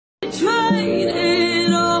Trade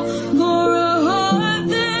it all for a heart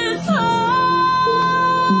that's whole.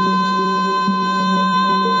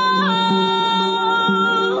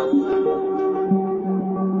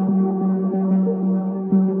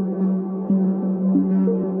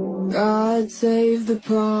 God save the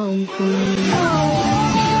prom queen.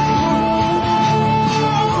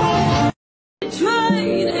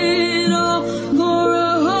 Trade it all for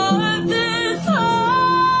a heart that's whole.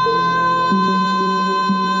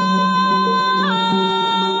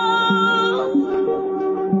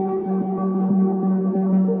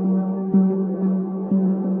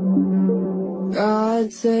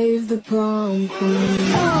 God save the prom queen.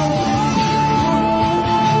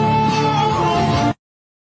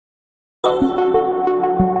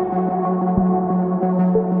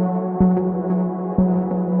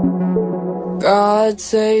 God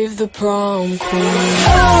save the prom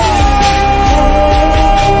queen.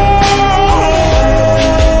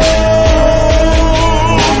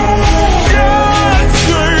 God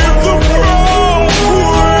save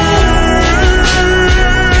the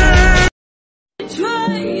prom queen.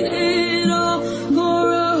 Trade it all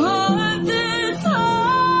for a heart that's whole.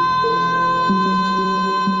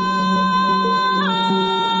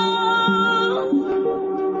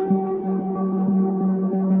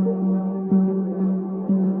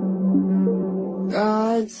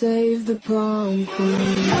 God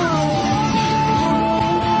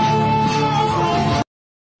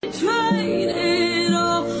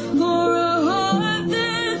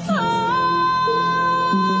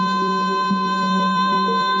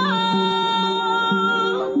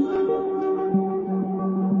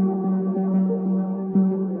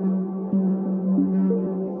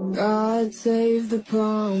save the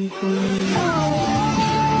prom queen. God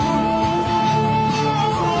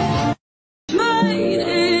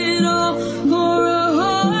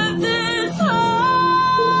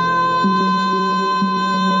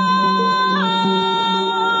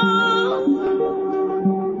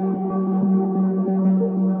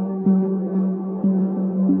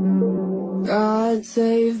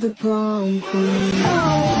save the prom queen.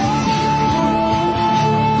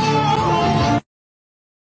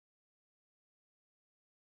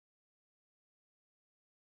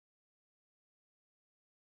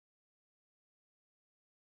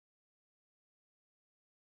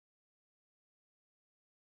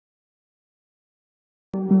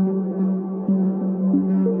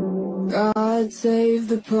 God save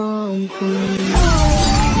the prom queen.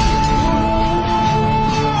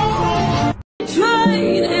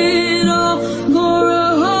 Trade it all for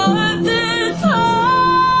a heart that's whole.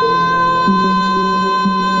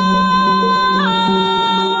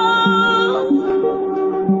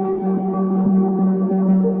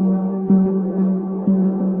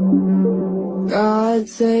 God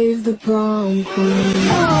save the prom queen.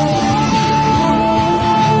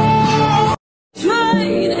 Trade it all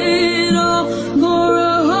for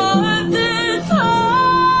a heart that's whole.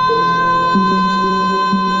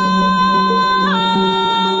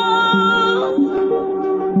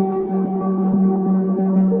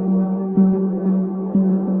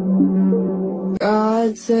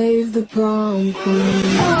 God save the prom queen.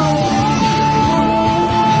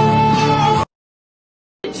 Trade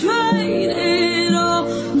it all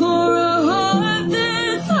for a heart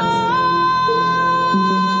that's whole.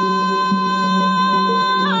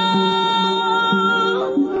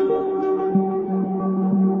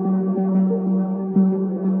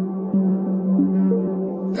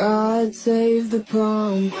 God save the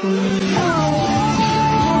prom queen.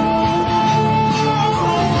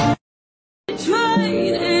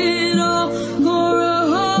 Trade it all for a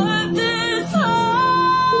heart that's whole.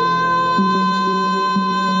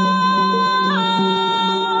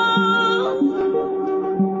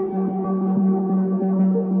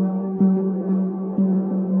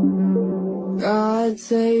 God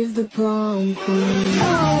save the prom queen.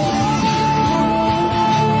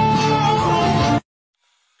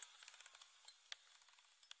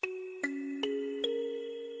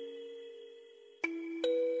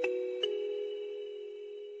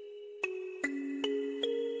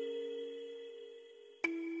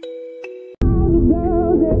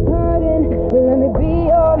 Let me be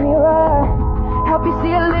your mirror, help you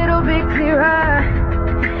see a little bit clearer.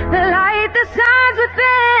 The light that shines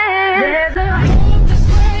within. There's a hope that's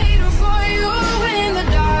waiting for you in the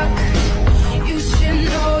dark. You should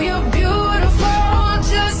know you're beautiful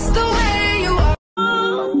just the way you are.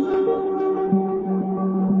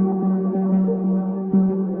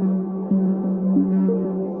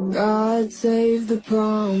 God save the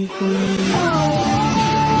prom queen.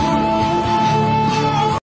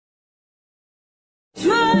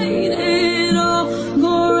 Trade it all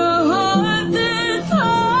for a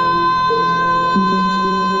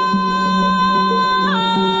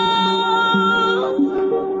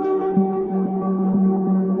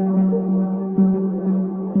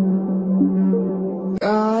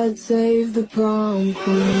save the prom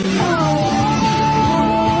queen.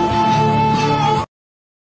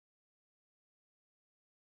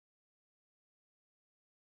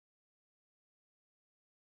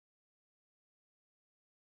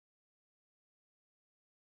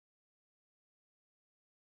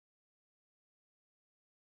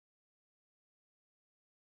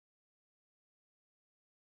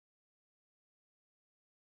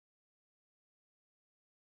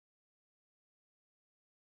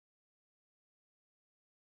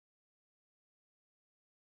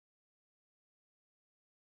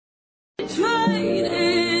 Trade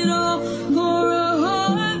it all for a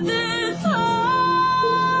heart this hard.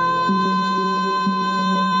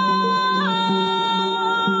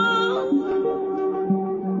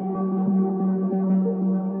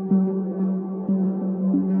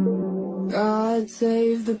 God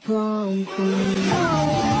save the prom queen.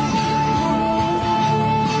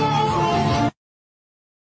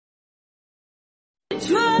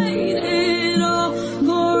 Trade it all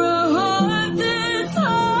for a heart this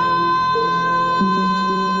hard.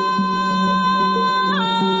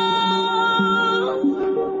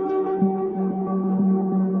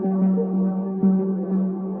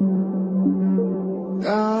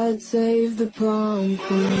 God save the prom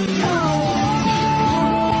queen.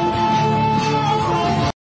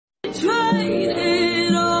 Trade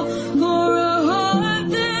it all for a heart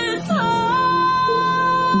this hard.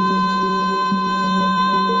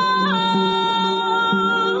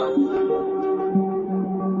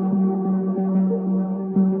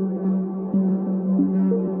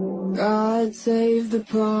 God save the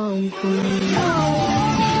prom queen.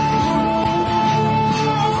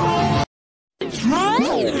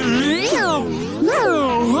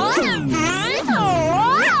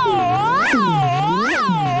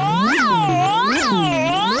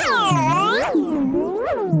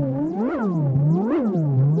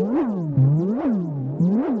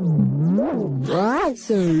 God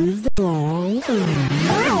save the prom queen.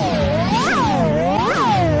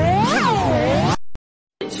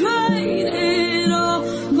 Trade it all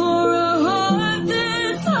for a heart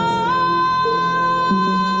this hard.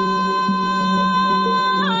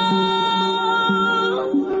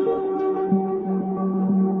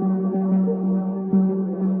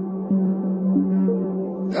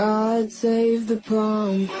 God save the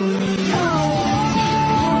prom queen.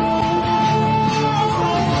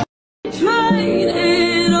 Trade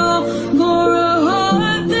it all for a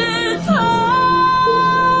heart this hard.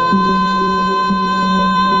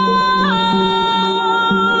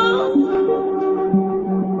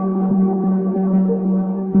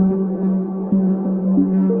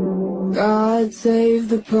 God save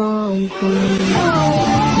the prom queen.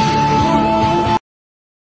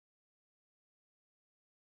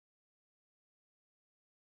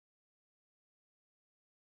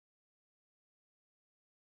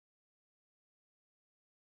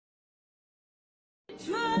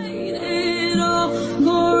 Trade it all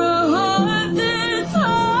for a heart this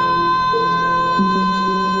hard.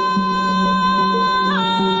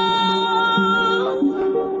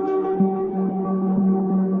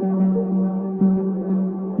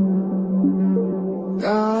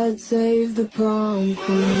 God save the prom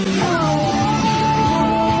queen.